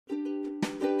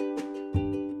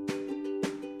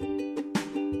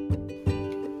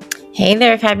Hey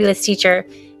there, fabulous teacher.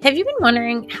 Have you been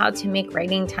wondering how to make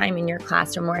writing time in your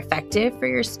classroom more effective for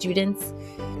your students?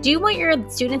 Do you want your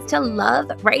students to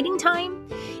love writing time?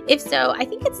 If so, I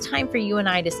think it's time for you and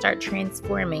I to start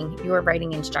transforming your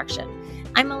writing instruction.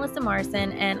 I'm Melissa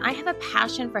Morrison, and I have a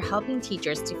passion for helping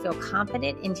teachers to feel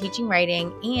confident in teaching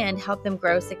writing and help them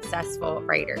grow successful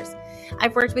writers.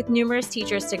 I've worked with numerous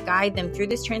teachers to guide them through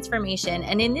this transformation,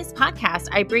 and in this podcast,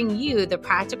 I bring you the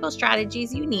practical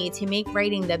strategies you need to make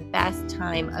writing the best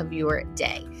time of your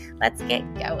day. Let's get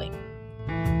going.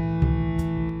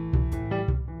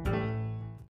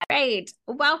 All right.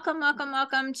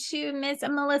 Welcome to Miss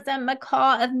Melissa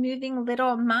McCall of Moving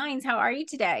Little Minds. How are you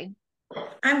today?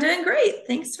 I'm doing great.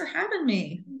 Thanks for having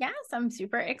me. Yes, I'm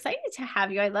super excited to have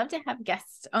you. I love to have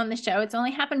guests on the show. It's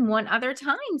only happened one other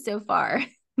time so far.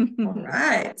 All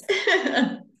right.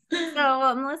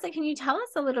 So, Melissa, can you tell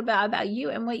us a little bit about you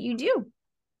and what you do?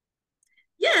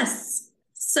 Yes.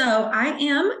 So I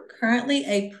am currently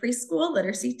a preschool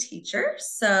literacy teacher.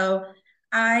 So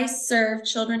I serve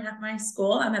children at my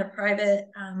school. I'm at a private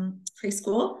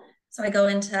preschool. So I go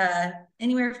into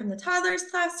anywhere from the toddlers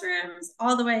classrooms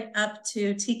all the way up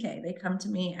to TK. They come to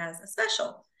me as a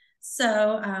special.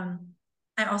 So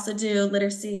I also do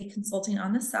literacy consulting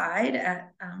on the side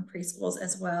at preschools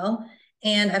as well.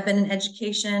 And I've been in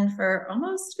education for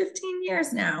almost 15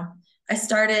 years now. I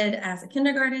started as a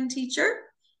kindergarten teacher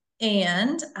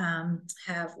and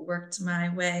have worked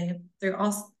my way through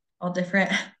all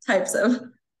different types of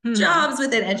jobs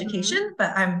within education,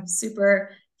 but I'm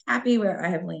super happy where I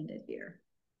have landed here.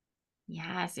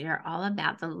 Yeah, so you're all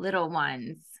about the little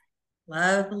ones.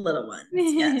 Love the little ones,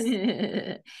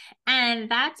 yes. And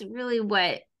that's really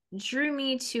what drew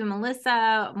me to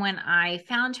Melissa when I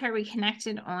found her. We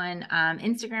connected on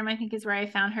Instagram, I think is where I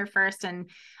found her first. And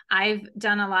I've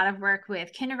done a lot of work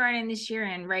with kindergarten this year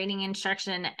and writing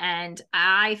instruction. And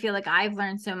I feel like I've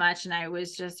learned so much. And I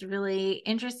was just really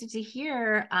interested to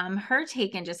hear her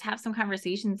take and just have some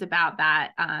conversations about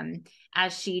that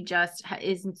as she just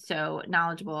isn't so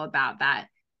knowledgeable about that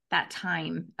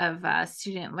time of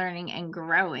student learning and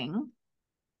growing.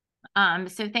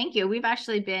 So thank you. We've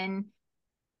actually been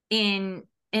in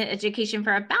education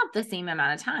for about the same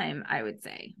amount of time, I would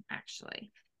say, actually.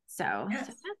 So, Yes.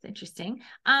 so that's interesting.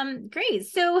 Great.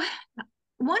 So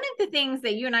one of the things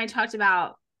that you and I talked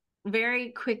about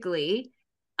very quickly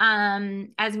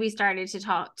as we started to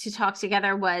talk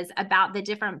together was about the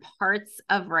different parts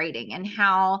of writing and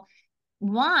how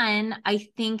one, I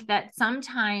think that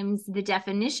sometimes the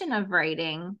definition of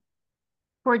writing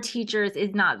for teachers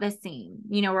is not the same,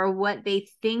 or what they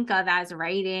think of as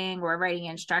writing or writing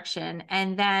instruction.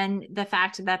 And then the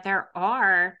fact that there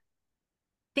are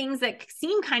things that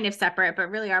seem kind of separate, but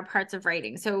really are parts of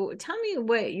writing. So tell me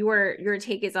what your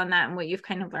take is on that and what you've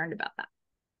kind of learned about that.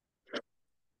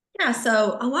 Yeah,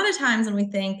 so a lot of times when we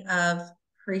think of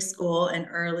preschool and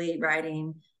early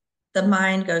writing, the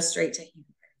mind goes straight to handwriting.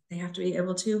 They have to be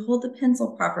able to hold the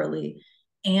pencil properly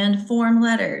and form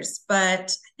letters. But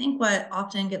I think what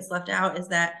often gets left out is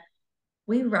that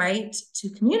we write to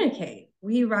communicate.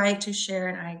 We write to share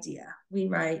an idea. We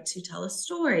write to tell a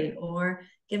story or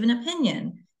give an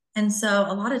opinion. And so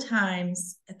a lot of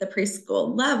times at the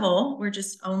preschool level, we're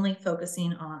just only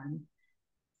focusing on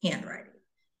handwriting.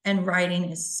 And writing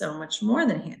is so much more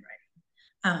than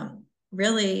handwriting.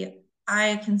 Really,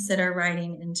 I consider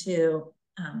writing into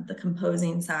the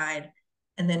composing side,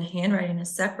 and then handwriting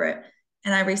is separate.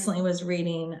 And I recently was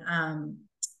reading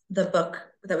the book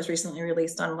that was recently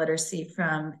released on literacy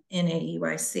from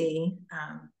NAEYC,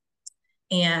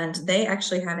 and they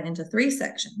actually have it into 3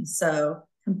 sections. So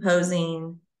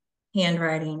composing,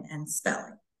 handwriting, and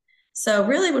spelling. So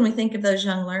really, when we think of those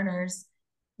young learners,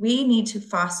 we need to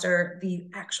foster the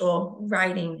actual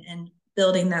writing and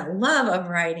building that love of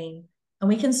writing. And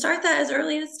we can start that as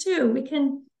early as 2. We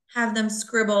can have them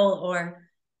scribble or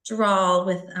draw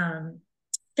with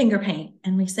finger paint.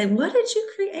 And we say, what did you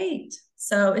create?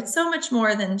 So it's so much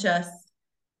more than just,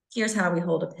 here's how we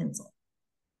hold a pencil.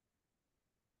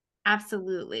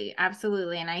 Absolutely.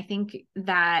 Absolutely. And I think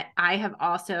that I have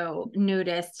also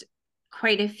noticed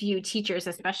quite a few teachers,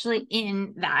 especially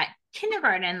in that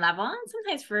kindergarten level and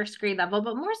sometimes first grade level,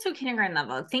 but more so kindergarten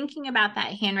level, thinking about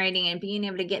that handwriting and being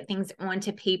able to get things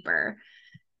onto paper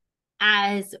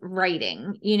as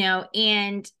writing,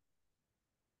 and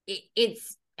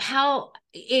it's how,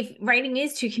 if writing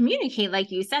is to communicate, like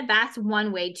you said, that's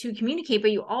one way to communicate, but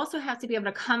you also have to be able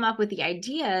to come up with the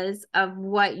ideas of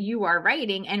what you are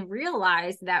writing and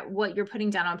realize that what you're putting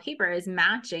down on paper is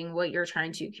matching what you're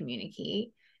trying to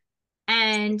communicate.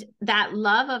 And that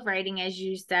love of writing, as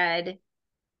you said,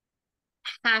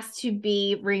 has to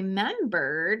be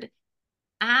remembered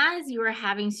as you are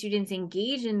having students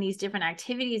engage in these different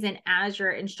activities and as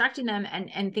you're instructing them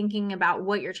and thinking about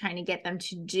what you're trying to get them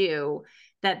to do,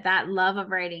 that love of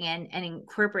writing and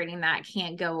incorporating that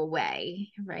can't go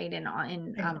away, right? And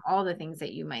all the things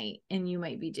that you might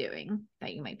be doing.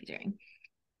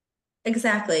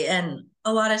 Exactly. And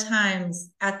a lot of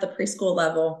times at the preschool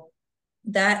level,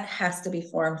 that has to be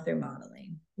formed through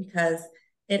modeling because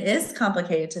it is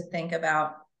complicated to think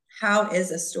about how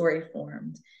is a story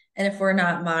formed. And if we're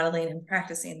not modeling and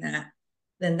practicing that,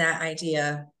 then that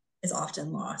idea is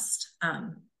often lost.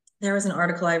 There was an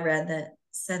article I read that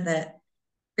said that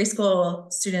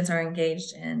preschool students are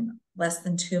engaged in less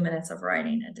than 2 minutes of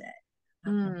writing a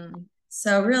day.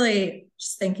 So really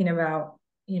just thinking about,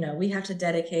 we have to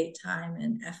dedicate time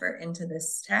and effort into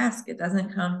this task. It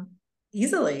doesn't come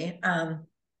easily,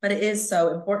 but it is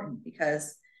so important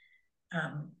because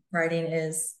writing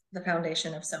is the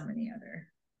foundation of so many other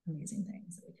amazing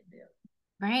things that we can do.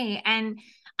 Right. And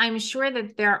I'm sure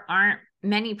that there aren't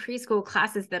many preschool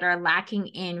classes that are lacking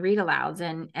in read alouds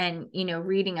and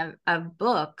reading of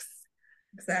books.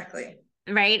 Exactly.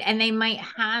 Right. And they might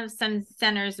have some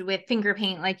centers with finger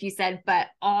paint, like you said, but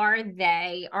are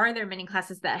there many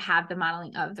classes that have the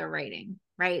modeling of the writing?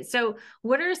 Right. So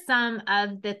what are some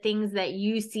of the things that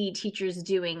you see teachers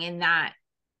doing in that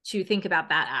to think about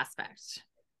that aspect?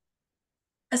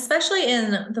 Especially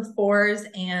in the fours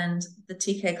and the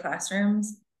TK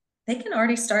classrooms, they can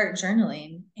already start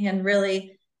journaling and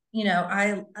really,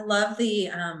 I love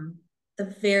the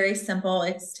very simple,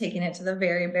 it's taking it to the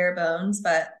very bare bones,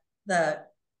 but the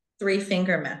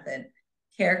 3-finger method,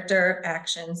 character,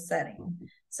 action, setting.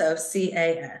 So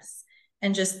CAS.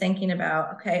 And just thinking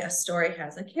about, okay, a story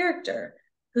has a character.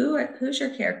 Who's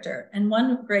your character? And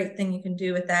one great thing you can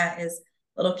do with that is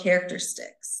little character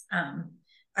sticks.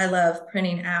 I love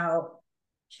printing out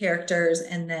characters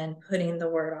and then putting the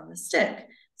word on the stick.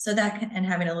 So and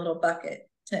having a little bucket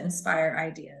to inspire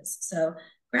ideas. So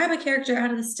grab a character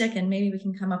out of the stick and maybe we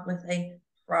can come up with a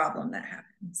problem that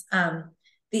happens.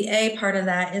 The A part of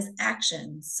that is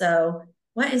action. So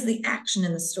what is the action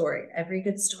in the story? Every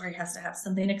good story has to have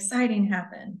something exciting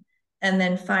happen. And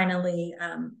then finally,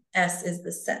 S is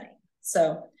the setting.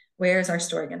 So where is our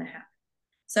story going to happen?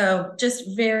 So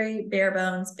just very bare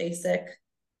bones, basic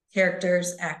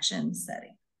characters, action,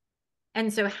 setting.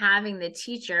 And so having the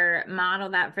teacher model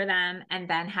that for them and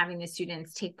then having the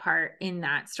students take part in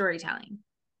that storytelling.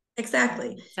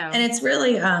 Exactly. So, and it's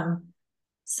really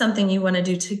something you want to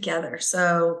do together.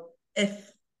 So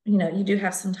if, you do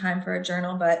have some time for a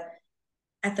journal, but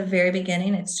at the very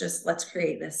beginning, it's just, let's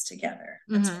create this together.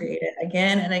 Let's create it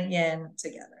again and again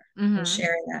together and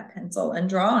sharing that pencil and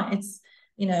drawing.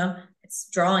 It's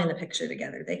drawing the picture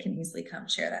together. They can easily come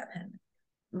share that pen.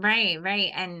 Right,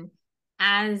 right. And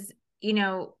as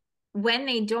when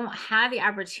they don't have the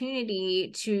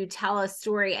opportunity to tell a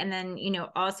story and then,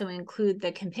 also include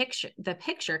the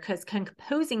picture, because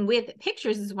composing with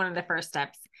pictures is one of the first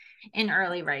steps in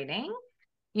early writing,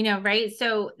 right?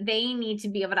 So they need to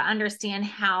be able to understand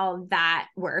how that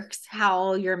works,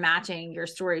 how you're matching your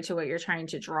story to what you're trying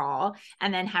to draw,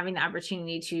 and then having the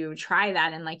opportunity to try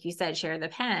that. And like you said, share the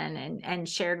pen and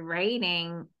shared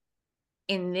writing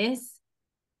in this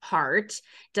part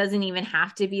doesn't even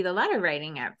have to be the letter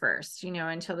writing at first,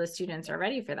 until the students are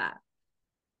ready for that.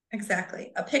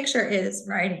 Exactly. A picture is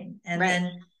writing. And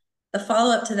then the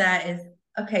follow-up to that is,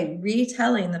 okay,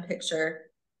 retelling the picture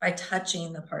by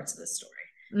touching the parts of the story.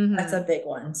 That's a big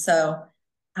one. So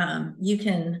you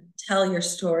can tell your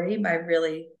story by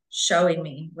really showing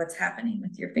me what's happening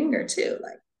with your finger too.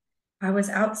 Like I was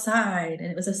outside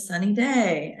and it was a sunny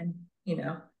day and,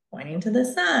 pointing to the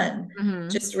sun,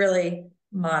 just really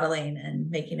modeling and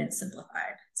making it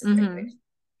simplified. It's a great way.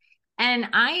 And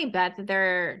I bet that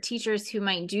there are teachers who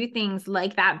might do things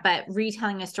like that, but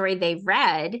retelling a story they've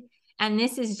read. And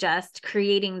this is just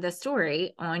creating the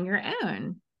story on your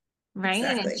own, right?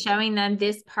 Exactly. And it's showing them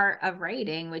this part of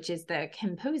writing, which is the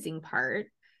composing part,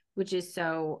 which is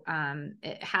so,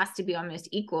 it has to be almost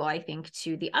equal, I think,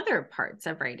 to the other parts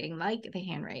of writing, like the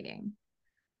handwriting.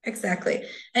 Exactly.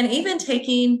 And even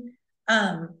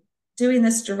doing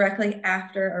this directly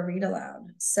after a read aloud.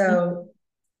 So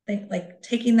like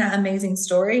taking that amazing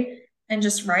story and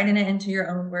just writing it into your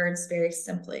own words very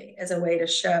simply as a way to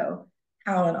show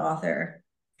how an author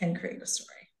can create a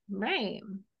story. Right.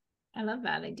 I love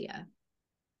that idea.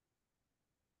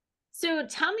 So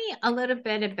tell me a little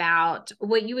bit about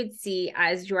what you would see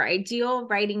as your ideal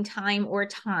writing time or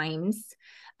times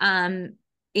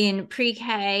in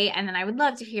pre-K. And then I would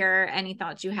love to hear any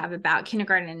thoughts you have about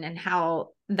kindergarten and how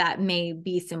that may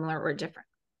be similar or different.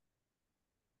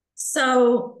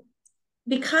 So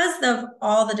because of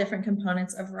all the different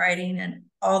components of writing and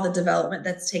all the development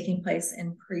that's taking place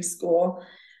in preschool,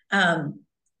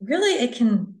 really it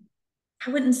can,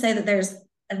 I wouldn't say that there's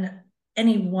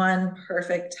any one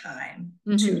perfect time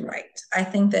to write. I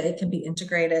think that it can be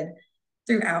integrated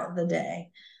throughout the day.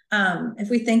 If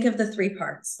we think of the three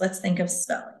parts, let's think of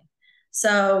spelling.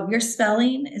 So your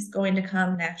spelling is going to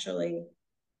come naturally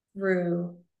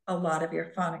through a lot of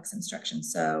your phonics instruction.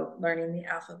 So learning the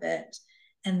alphabet.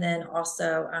 And then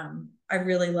also, I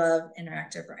really love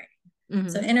interactive writing.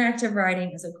 So interactive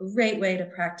writing is a great way to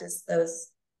practice those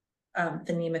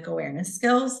phonemic awareness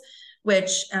skills,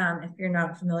 which if you're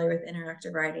not familiar with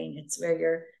interactive writing, it's where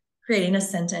you're creating a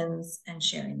sentence and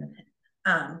sharing the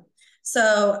pen.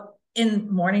 So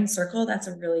in morning circle, that's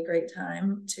a really great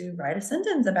time to write a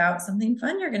sentence about something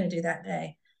fun you're going to do that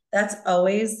day. That's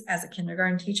always, as a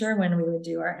kindergarten teacher, when we would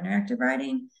do our interactive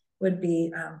writing, would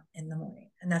be in the morning.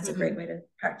 And that's a great way to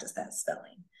practice that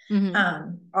spelling.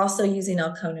 Also using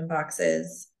Elkonin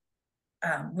boxes.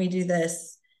 We do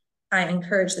this. I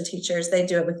encourage the teachers, they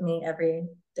do it with me every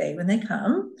day when they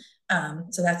come.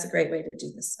 So that's a great way to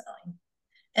do the spelling.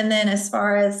 And then as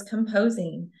far as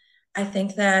composing, I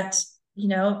think that, you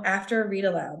know, after a read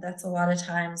aloud, that's a lot of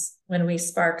times when we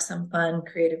spark some fun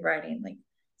creative writing, like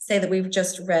say that we've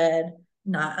just read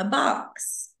Not a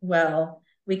Box. Well,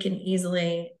 we can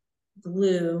easily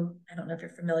glue, I don't know if you're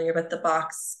familiar, but the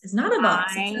box is not a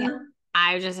box.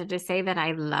 I just have to say that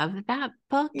I love that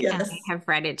book. Yes. And I have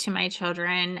read it to my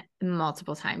children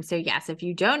multiple times. So yes, if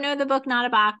you don't know the book, Not a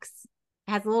Box,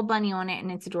 it has a little bunny on it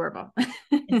and it's adorable.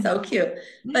 It's so cute.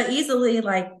 But easily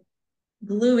like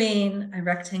gluing a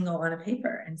rectangle on a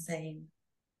paper and saying,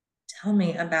 tell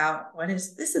me about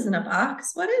this isn't a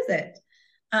box. What is it?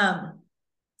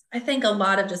 I think a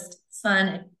lot of just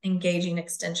fun, engaging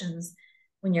extensions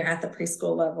when you're at the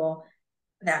preschool level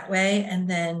that way. And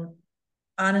then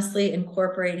honestly,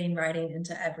 incorporating writing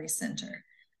into every center.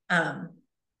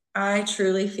 I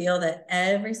truly feel that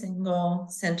every single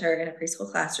center in a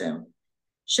preschool classroom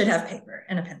should have paper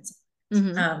and a pencil.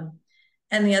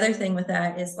 And the other thing with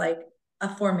that is like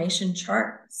a formation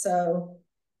chart. So,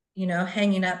 you know,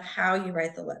 hanging up how you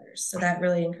write the letters. So that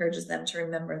really encourages them to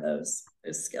remember those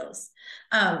skills.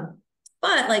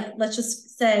 But like, let's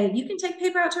just say you can take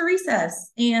paper out to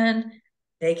recess and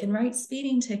they can write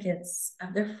speeding tickets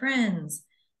of their friends.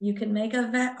 You can make a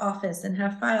vet office and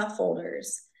have file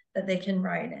folders that they can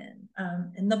write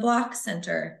in the block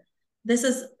center. This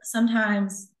is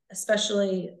sometimes,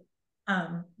 especially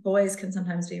boys can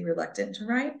sometimes be reluctant to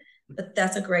write, but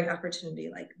that's a great opportunity,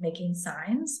 like making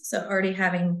signs. So already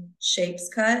having shapes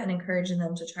cut and encouraging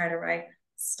them to try to write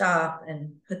stop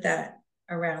and put that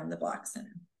around the block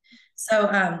center. So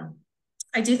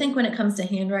I do think when it comes to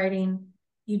handwriting,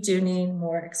 you do need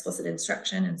more explicit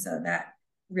instruction. And so that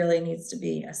really needs to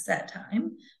be a set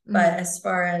time. But as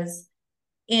far as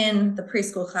in the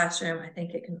preschool classroom, I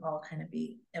think it can all kind of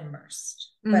be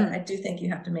immersed. But I do think you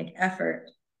have to make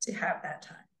effort to have that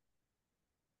time.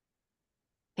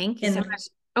 Thank you so much.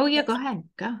 Oh yeah, go ahead,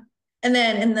 go. And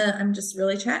then I'm just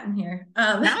really chatting here.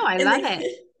 No, I love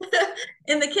it.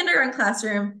 In the kindergarten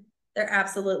classroom, there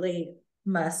absolutely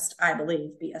must, I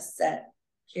believe, be a set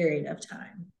period of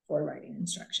time for writing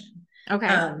instruction. Okay.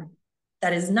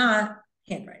 That is not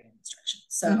handwriting instruction.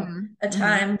 So a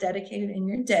time dedicated in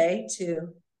your day to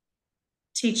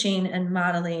teaching and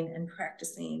modeling and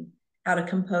practicing how to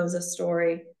compose a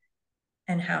story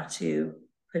and how to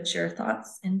put your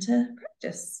thoughts into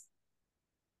practice.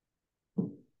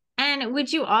 And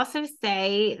would you also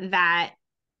say that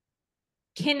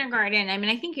kindergarten, I mean,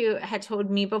 I think you had told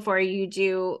me before you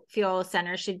do feel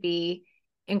center should be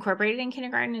incorporated in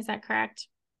kindergarten. Is that correct?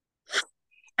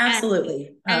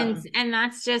 Absolutely. And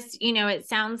that's just, you know, it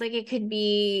sounds like it could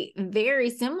be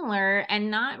very similar and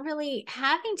not really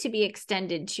having to be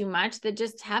extended too much, that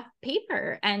just have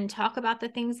paper and talk about the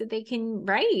things that they can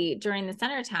write during the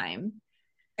center time.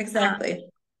 Exactly.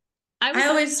 I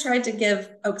always tried to give,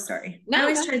 I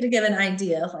always tried to give an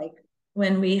idea of like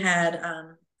when we had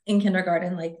in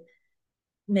kindergarten, like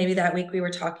maybe that week we were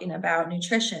talking about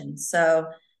nutrition. So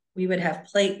we would have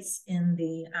plates in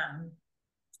the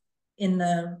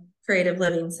creative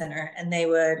living center, and they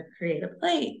would create a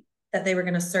plate that they were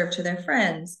going to serve to their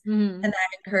friends. And that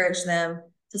encouraged them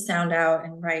to sound out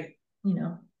and write, you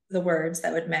know, the words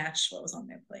that would match what was on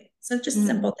their plate. So just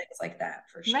simple things like that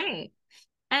for sure. Right.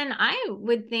 And I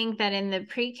would think that in the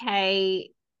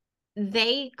pre-K,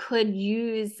 they could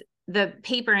use the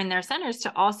paper in their centers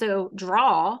to also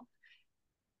draw,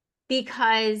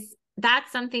 because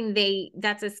that's something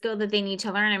that's a skill that they need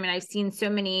to learn. I mean, I've seen so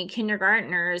many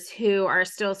kindergartners who are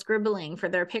still scribbling for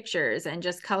their pictures and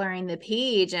just coloring the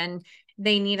page. And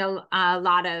they need a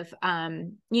lot of,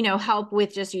 help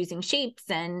with just using shapes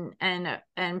and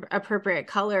appropriate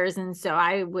colors. And so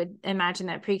I would imagine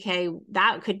that pre-K,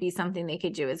 that could be something they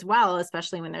could do as well,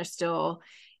 especially when they're still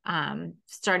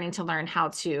starting to learn how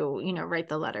to, write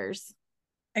the letters.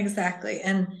 Exactly.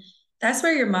 And that's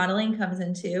where your modeling comes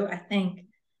into. I think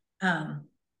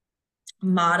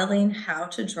modeling how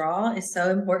to draw is so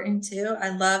important too. I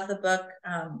love the book.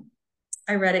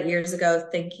 I read it years ago,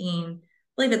 I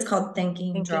believe it's called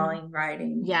Thinking, Thinking. Drawing,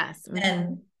 Writing. Yes. Mm-hmm.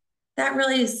 And that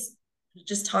really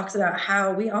just talks about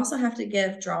how we also have to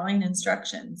give drawing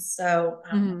instructions. So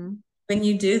when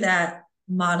you do that,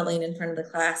 modeling in front of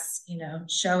the class,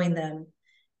 showing them,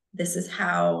 this is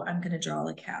how I'm going to draw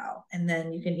a cow. And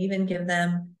then you can even give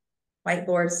them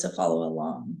whiteboards to follow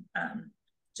along,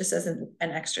 just as an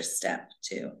extra step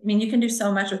too. I mean, you can do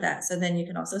so much with that. So then you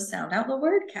can also sound out the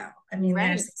word cow. I mean,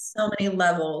 there's so many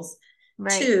levels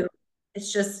to,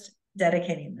 it's just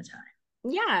dedicating the time.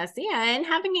 Yes. Yeah. And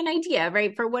having an idea,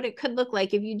 right, for what it could look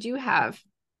like if you do have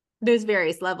those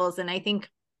various levels. And I think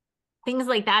things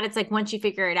like that, it's like, once you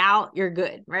figure it out, you're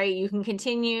good, right? You can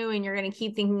continue and you're going to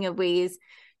keep thinking of ways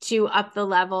to up the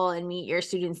level and meet your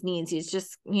students' needs. It's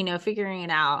just, figuring it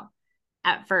out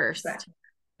at first. Exactly.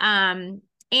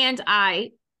 And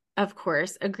I, of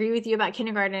course, agree with you about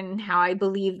kindergarten and how I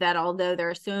believe that although there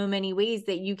are so many ways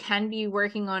that you can be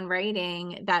working on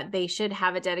writing, that they should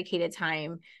have a dedicated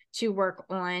time to work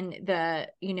on the,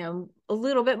 a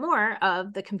little bit more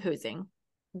of the composing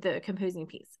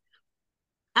piece.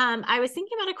 I was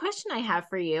thinking about a question I have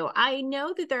for you. I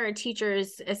know that there are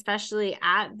teachers, especially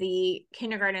at the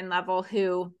kindergarten level,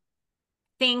 who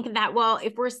think that, well,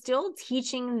 if we're still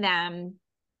teaching them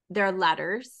their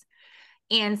letters,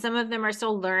 and some of them are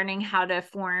still learning how to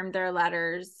form their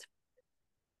letters,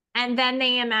 and then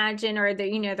they imagine, or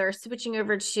they're switching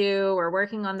over to or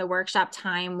working on the workshop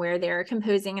time where they're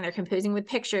composing, and they're composing with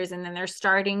pictures, and then they're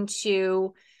starting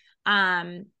to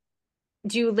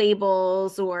do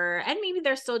labels, and maybe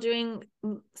they're still doing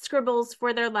scribbles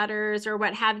for their letters or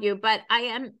what have you. But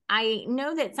I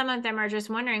know that some of them are just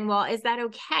wondering, well, is that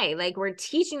okay? Like, we're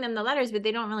teaching them the letters, but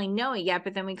they don't really know it yet.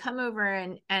 But then we come over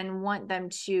and want them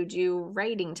to do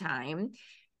writing time.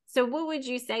 So what would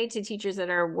you say to teachers that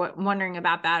are wondering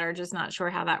about that, or just not sure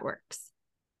how that works?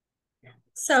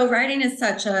 So writing is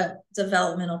such a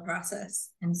developmental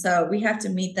process. And so we have to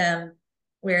meet them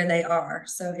where they are.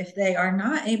 So if they are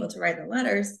not able to write the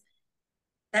letters,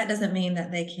 that doesn't mean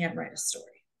that they can't write a story.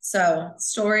 So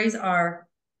stories are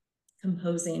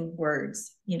composing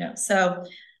words, so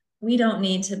we don't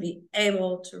need to be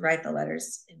able to write the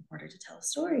letters in order to tell a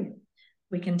story.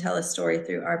 We can tell a story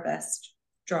through our best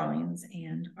drawings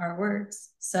and our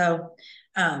words. So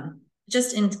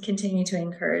just in continue to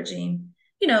encouraging,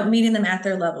 meeting them at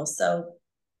their level. So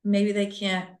maybe they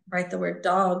can't write the word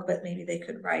dog, but maybe they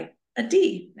could write a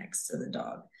D next to the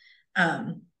dog.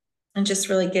 And just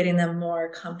really getting them more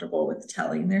comfortable with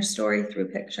telling their story through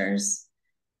pictures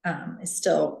is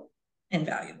still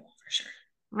invaluable for sure.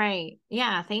 Right.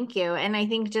 Yeah. Thank you. And I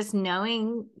think just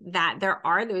knowing that there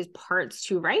are those parts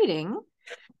to writing,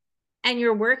 and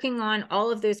you're working on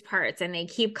all of those parts, and they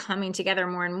keep coming together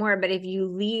more and more. But if you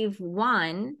leave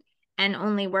one and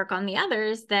only work on the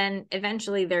others, then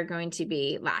eventually they're going to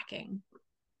be lacking.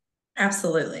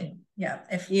 Absolutely. Yeah.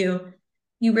 If you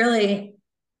really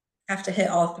have to hit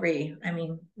all three. I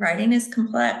mean, writing is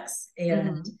complex,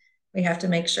 and we have to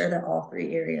make sure that all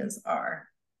three areas are,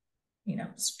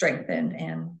 strengthened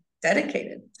and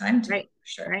dedicated time to. Right. For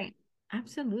sure. Right.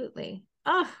 Absolutely.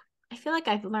 Oh, I feel like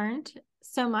I've learned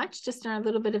so much just in our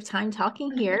little bit of time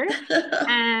talking here.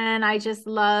 And I just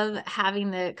love having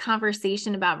the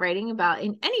conversation about writing about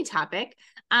in any topic.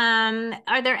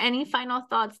 Are there any final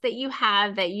thoughts that you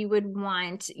have that you would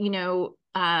want,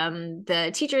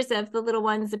 the teachers of the little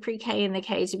ones, the pre-K and the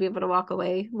K, to be able to walk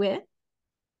away with?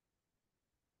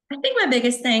 I think my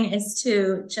biggest thing is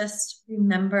to just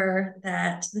remember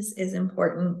that this is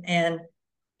important and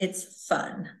it's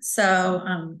fun.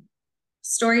 So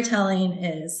storytelling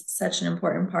is such an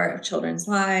important part of children's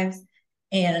lives.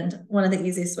 And one of the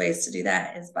easiest ways to do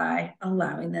that is by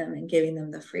allowing them and giving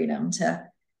them the freedom to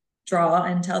draw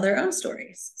and tell their own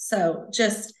stories. So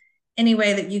just any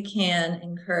way that you can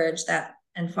encourage that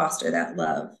and foster that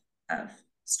love of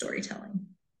storytelling.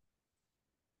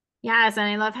 Yes, and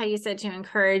I love how you said to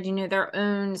encourage, their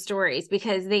own stories,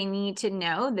 because they need to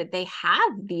know that they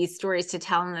have these stories to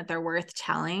tell and that they're worth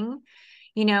telling,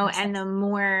 and the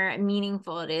more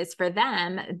meaningful it is for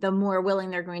them, the more willing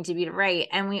they're going to be to write.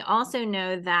 And we also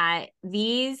know that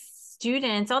these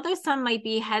students, although some might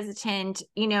be hesitant,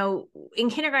 in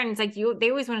kindergarten, it's like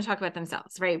they always want to talk about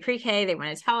themselves, right? Pre-K, they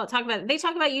want to they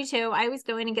talk about you too. I always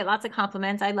go in and get lots of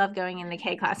compliments. I love going in the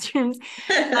K classrooms.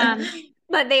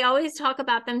 But they always talk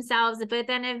about themselves, but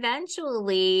then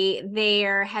eventually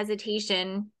their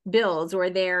hesitation builds,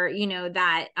 or their,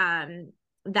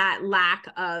 that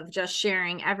lack of just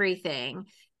sharing everything.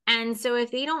 And so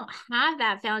if they don't have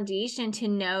that foundation to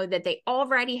know that they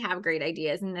already have great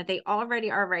ideas and that they already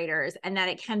are writers and that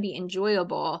it can be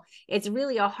enjoyable, it's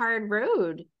really a hard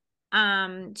road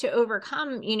to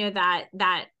overcome,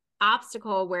 that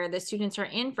obstacle where the students are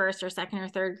in first or second or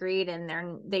third grade and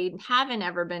they haven't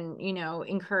ever been,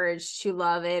 encouraged to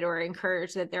love it, or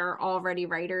encouraged that they're already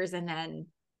writers, and then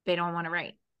they don't want to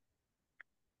write.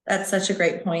 That's such a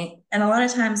great point. And a lot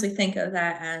of times we think of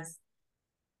that as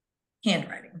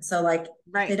handwriting. So like,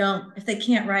 right. if they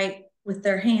can't write with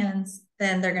their hands,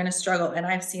 then they're going to struggle. And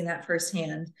I've seen that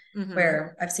firsthand,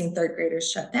 where I've seen third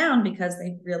graders shut down because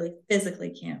they really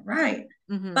physically can't write.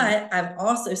 But I've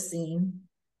also seen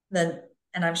and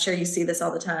I'm sure you see this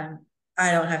all the time,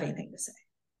 I don't have anything to say.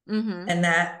 And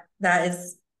that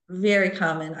is very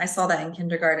common. I saw that in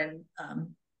kindergarten.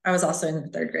 I was also in the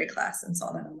third grade class and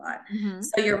saw that a lot.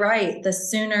 So you're right. The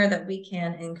sooner that we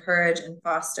can encourage and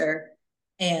foster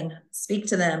and speak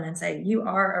to them and say, you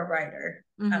are a writer,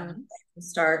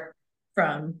 start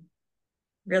from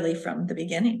the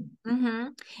beginning.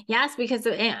 Yes, because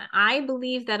I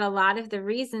believe that a lot of the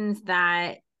reasons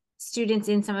that students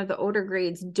in some of the older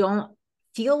grades don't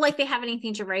feel like they have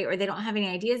anything to write, or they don't have any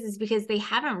ideas, is because they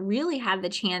haven't really had the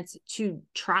chance to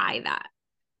try that.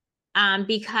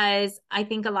 Because I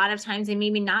think a lot of times, and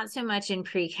maybe not so much in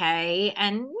pre-K,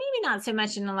 and maybe not so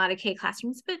much in a lot of K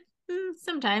classrooms, but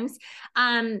sometimes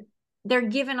they're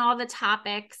given all the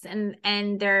topics and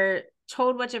they're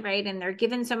told what to write, and they're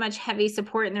given so much heavy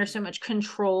support, and there's so much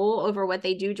control over what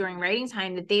they do during writing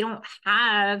time, that they don't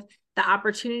have the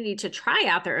opportunity to try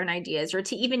out their own ideas, or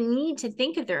to even need to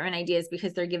think of their own ideas,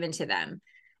 because they're given to them.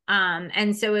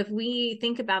 And so if we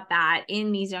think about that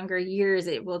in these younger years,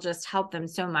 it will just help them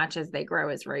so much as they grow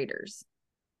as writers.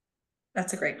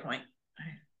 That's a great point.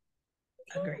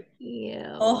 I agree. Thank you.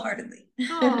 Wholeheartedly.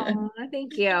 Oh,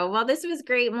 thank you. Well, this was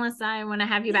great, Melissa. I want to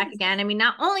have you back again. I mean,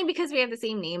 not only because we have the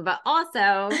same name, but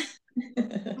also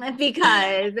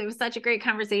because it was such a great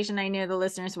conversation. I know the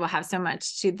listeners will have so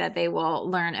much that they will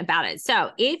learn about it.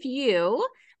 So if you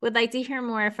would like to hear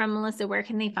more from Melissa, where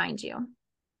can they find you?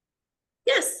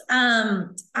 Yes,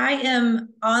 I am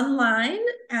online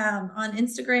on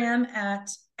Instagram at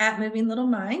Moving Little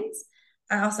Minds.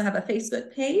 I also have a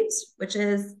Facebook page, which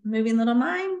is Moving Little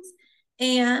Minds.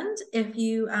 And if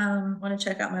you want to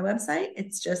check out my website,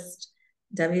 it's just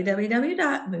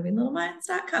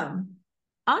www.movinglittleminds.com.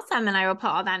 Awesome. And I will put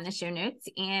all that in the show notes.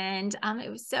 And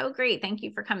it was so great. Thank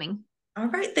you for coming. All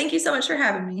right. Thank you so much for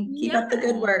having me. Keep up the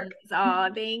good work. Oh,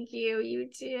 thank you. You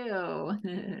too.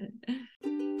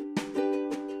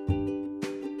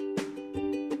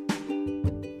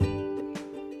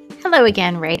 Hello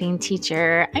again, writing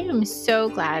teacher. I am so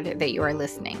glad that you are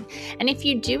listening. And if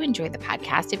you do enjoy the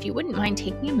podcast, if you wouldn't mind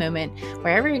taking a moment,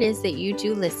 wherever it is that you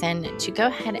do listen, to go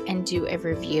ahead and do a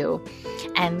review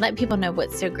and let people know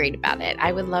what's so great about it.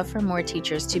 I would love for more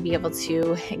teachers to be able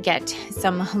to get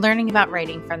some learning about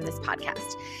writing from this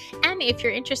podcast. And if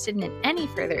you're interested in any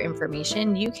further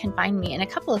information, you can find me in a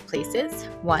couple of places.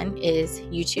 One is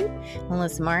YouTube,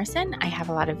 Melissa Morrison. I have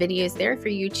a lot of videos there for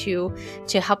you to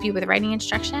help you with writing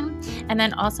instruction. And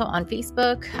then also on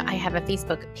Facebook, I have a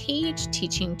Facebook page,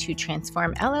 Teaching to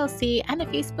Transform LLC, and a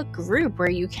Facebook group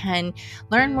where you can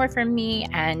learn more from me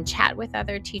and chat with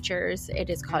other teachers. It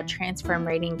is called Transform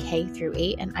Writing K through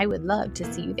 8, and I would love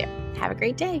to see you there. Have a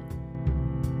great day.